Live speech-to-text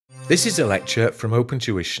This is a lecture from Open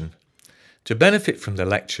Tuition. To benefit from the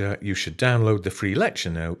lecture, you should download the free lecture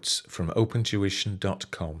notes from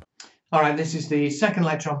opentuition.com. Alright, this is the second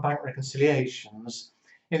lecture on bank reconciliations.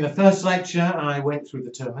 In the first lecture, I went through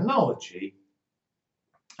the terminology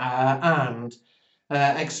and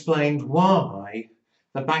explained why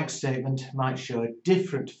the bank statement might show a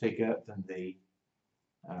different figure than the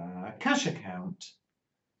cash account.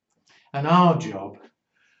 And our job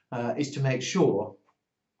is to make sure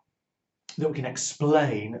that we can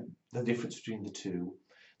explain the difference between the two.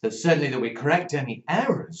 That certainly that we correct any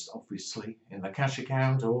errors, obviously, in the cash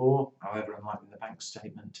account or however unlikely in the bank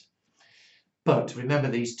statement. But remember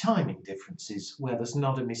these timing differences where there's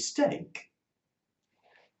not a mistake,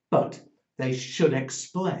 but they should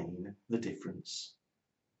explain the difference.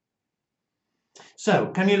 So,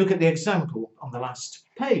 can you look at the example on the last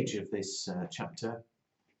page of this chapter?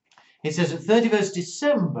 It says at 31st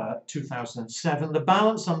December 2007, the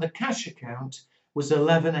balance on the cash account was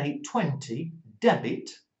 11,820 debit.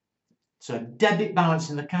 So a debit balance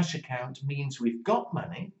in the cash account means we've got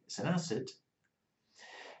money, it's an asset.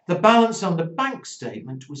 The balance on the bank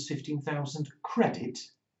statement was 15,000 credit.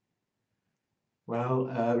 Well,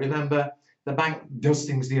 remember, the bank does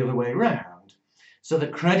things the other way around. So the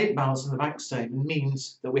credit balance on the bank statement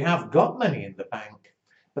means that we have got money in the bank,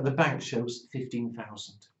 but the bank shows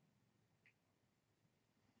 15,000.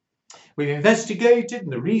 We've investigated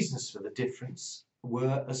and the reasons for the difference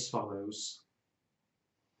were as follows.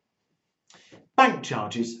 Bank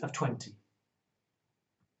charges of 20.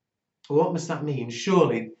 What must that mean?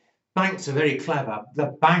 Surely banks are very clever.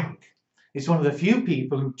 The bank is one of the few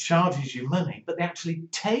people who charges you money, but they actually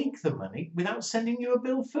take the money without sending you a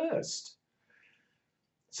bill first.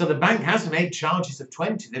 So the bank has made charges of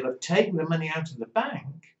 20. They'll have taken the money out of the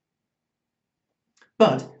bank.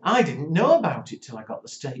 But I didn't know about it till I got the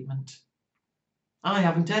statement. I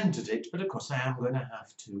haven't entered it, but of course I am going to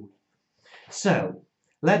have to. So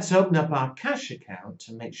let's open up our cash account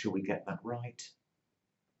and make sure we get that right.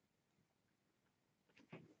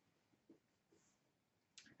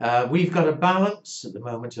 We've got a balance at the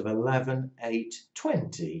moment of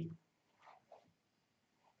 11,820.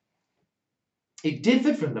 It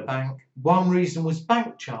differed from the bank. One reason was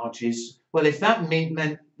bank charges. Well, if that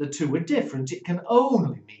meant the two were different, it can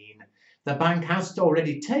only mean the bank has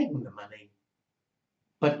already taken the money,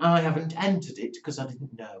 but I haven't entered it because I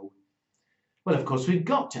didn't know. Well, of course, we've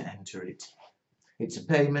got to enter it. It's a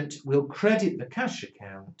payment. We'll credit the cash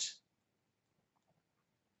account.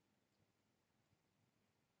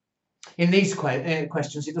 In these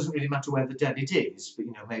questions, it doesn't really matter where the debit is, but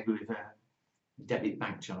maybe with a debit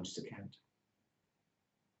bank charges account.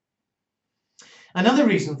 Another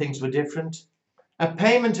reason things were different, a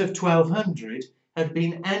payment of 1,200 had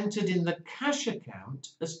been entered in the cash account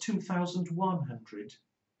as 2,100.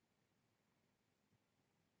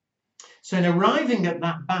 So in arriving at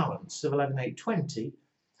that balance of 11,820,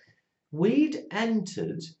 we'd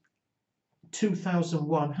entered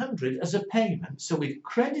 2,100 as a payment, so we'd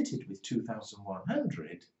credited with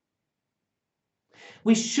 2,100.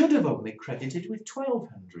 We should have only credited with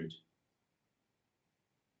 1,200.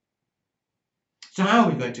 So how are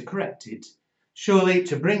we going to correct it? Surely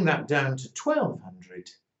to bring that down to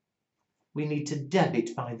 1,200, we need to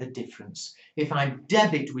debit by the difference. If I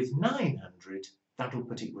debit with 900, that'll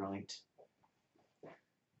put it right.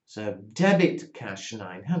 So debit cash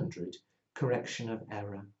 900, correction of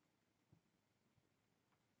error.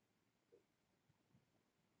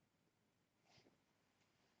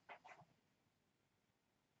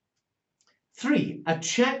 Three, a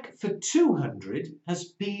cheque for 200 has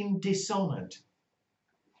been dishonoured.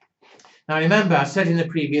 Now remember, I said in the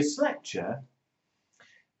previous lecture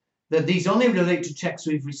that these only relate to cheques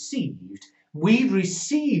we've received. We'd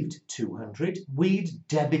received 200, we'd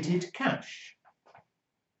debited cash.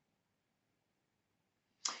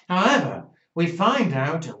 However, we find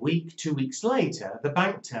out a week, 2 weeks later, the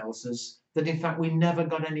bank tells us that in fact we never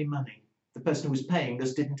got any money. The person who was paying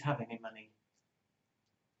us didn't have any money.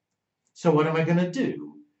 So what am I going to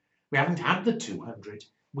do? We haven't had the 200.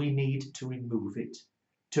 We need to remove it.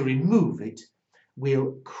 To remove it,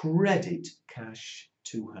 we'll credit cash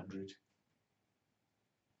 200.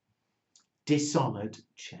 Dishonoured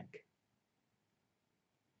cheque.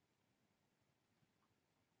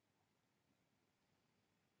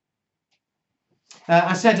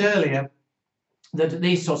 I said earlier that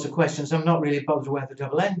these sorts of questions, I'm not really bothered where the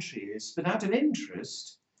double entry is, but out of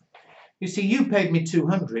interest, you see, you paid me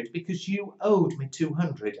 200 because you owed me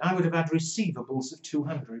 200. I would have had receivables of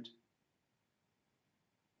 200.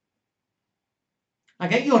 I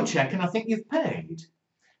get your cheque and I think you've paid.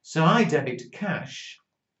 So I debit cash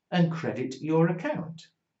and credit your account.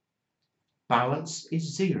 balance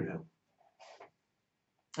is 0.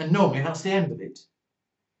 And normally that's the end of it.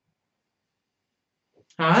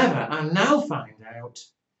 However, I now find out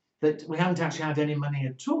that we haven't actually had any money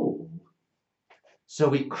at all. So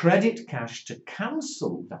we credit cash to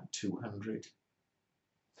cancel that 200.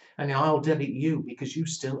 And I'll debit you because you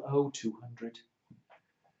still owe 200.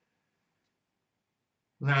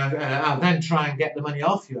 Now, I'll then try and get the money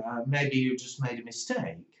off you. Maybe you just made a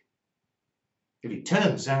mistake. If it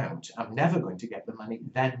turns out I'm never going to get the money,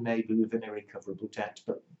 then maybe we've an irrecoverable debt.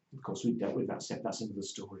 But of course, we've dealt with that. That's another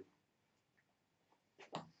story.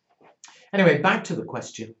 Anyway, back to the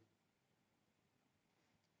question.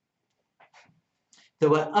 There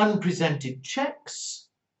were unpresented cheques.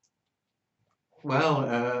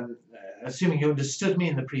 Well, assuming you understood me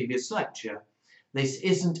in the previous lecture, this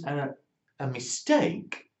isn't a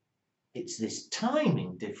mistake. It's this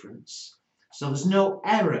timing difference. So there's no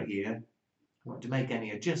error here. I want to make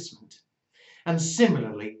any adjustment. And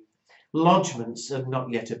similarly, lodgements have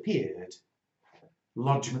not yet appeared.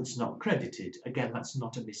 Lodgements not credited. Again, that's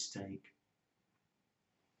not a mistake.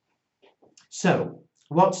 So,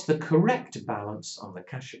 what's the correct balance on the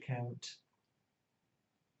cash account?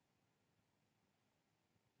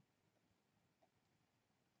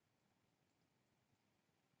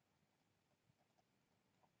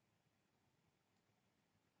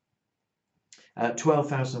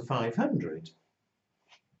 $12,500.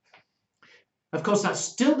 Of course, that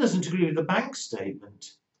still doesn't agree with the bank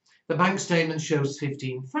statement. The bank statement shows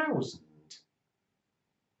 15,000.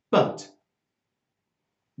 But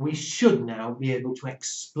we should now be able to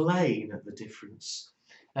explain the difference.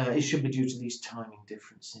 It should be due to these timing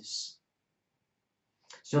differences.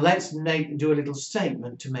 So let's do a little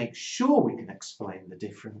statement to make sure we can explain the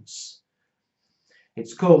difference.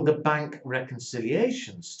 It's called the bank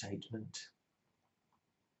reconciliation statement.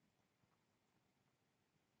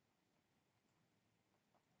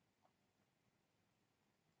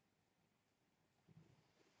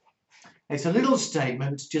 It's a little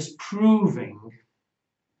statement just proving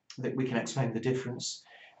that we can explain the difference.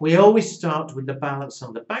 We always start with the balance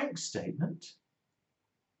on the bank statement.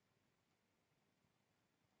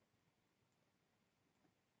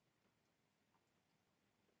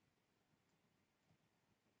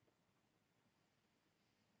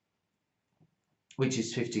 Which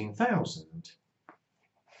is 15,000.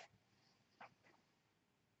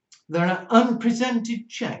 There are unpresented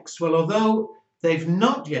cheques. Well, although they've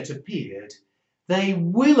not yet appeared, they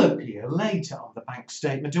will appear later on the bank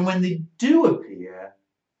statement. And when they do appear,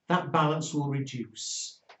 that balance will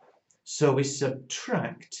reduce. So we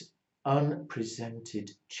subtract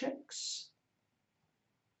unpresented cheques.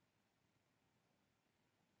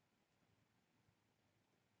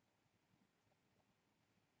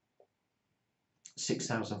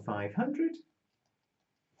 $6,500.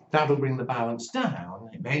 That'll bring the balance down.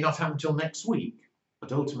 It may not happen until next week,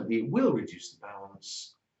 but ultimately it will reduce the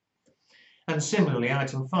balance. And similarly,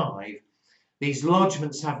 item 5, these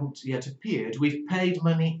lodgements haven't yet appeared. We've paid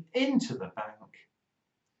money into the bank,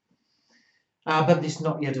 but this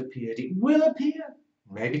not yet appeared. It will appear,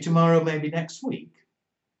 maybe tomorrow, maybe next week.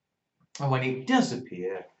 And when it does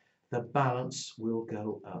appear, the balance will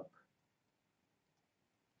go up.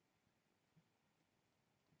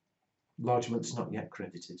 Lodgements not yet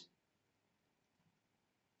credited.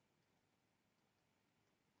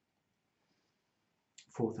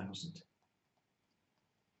 $4,000.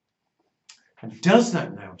 And does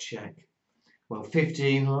that now check? Well,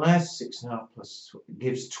 15 less 6.5 plus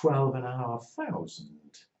gives 12,500,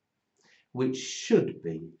 which should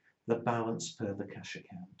be the balance per the cash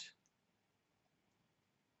account.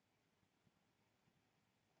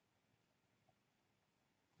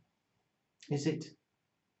 Is it?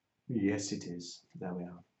 Yes, it is. There we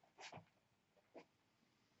are.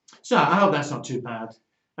 So I hope that's not too bad.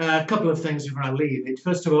 A couple of things before I leave it.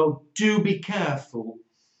 First of all, do be careful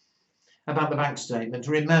about the bank statement.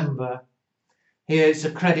 Remember, here it's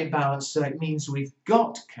a credit balance, so it means we've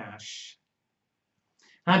got cash.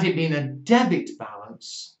 Had it been a debit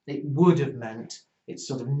balance, it would have meant it's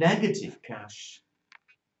sort of negative cash.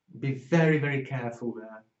 Be very, very careful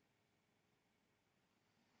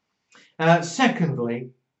there.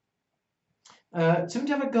 Secondly, something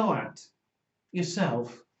to have a go at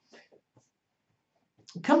yourself.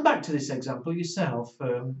 Come back to this example yourself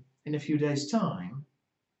in a few days' time,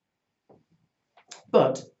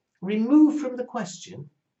 but remove from the question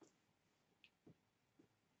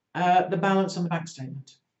the balance on the bank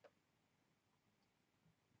statement.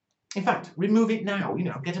 In fact, remove it now,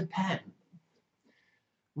 get a pen.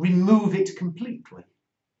 Remove it completely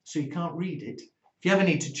so you can't read it. If you ever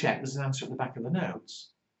need to check, there's an answer at the back of the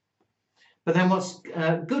notes. But then what's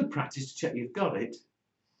good practice to check you've got it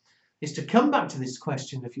is to come back to this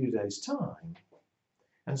question in a few days' time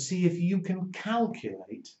and see if you can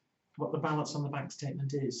calculate what the balance on the bank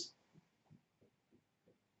statement is.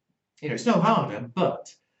 You know, it's no harder,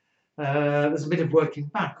 but there's a bit of working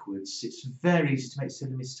backwards. It's very easy to make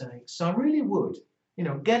silly mistakes. So I really would, you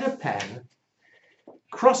know, get a pen,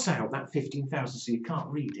 cross out that 15,000 so you can't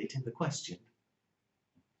read it in the question,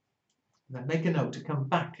 and then make a note to come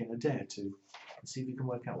back in a day or two and see if you can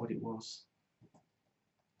work out what it was.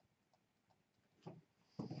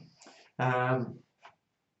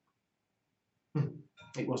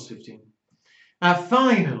 It was 15.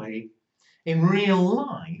 Finally, in real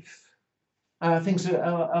life, things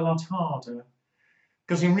are a lot harder.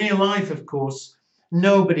 Because in real life, of course,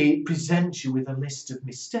 nobody presents you with a list of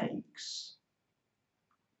mistakes.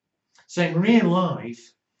 So in real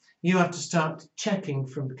life, you have to start checking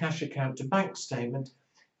from the cash account to bank statement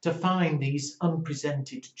to find these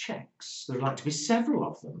unpresented checks. There are like to be several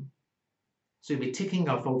of them. So you'll be ticking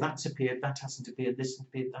off, oh, that's appeared, that hasn't appeared, this hasn't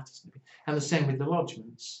appeared, that hasn't appeared. And the same with the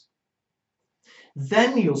lodgements.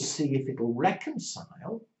 Then you'll see if it'll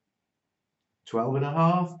reconcile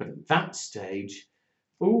 12.5, but at that stage,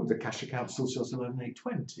 oh, the cash account still shows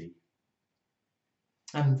 11,820.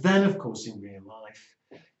 And then, of course, in real life,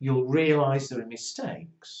 you'll realise there are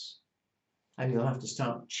mistakes, and you'll have to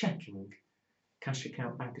start checking cash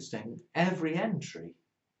account bank statement every entry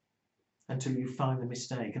until you find the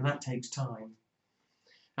mistake, and that takes time.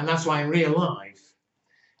 And that's why in real life,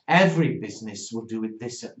 every business will do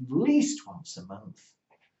this at least once a month,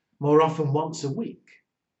 more often once a week,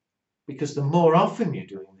 because the more often you're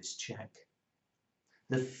doing this check,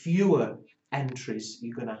 the fewer entries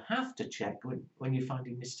you're going to have to check when you're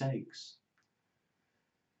finding mistakes.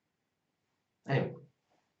 Anyway,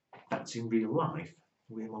 that's in real life.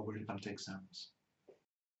 We're more worried about exams.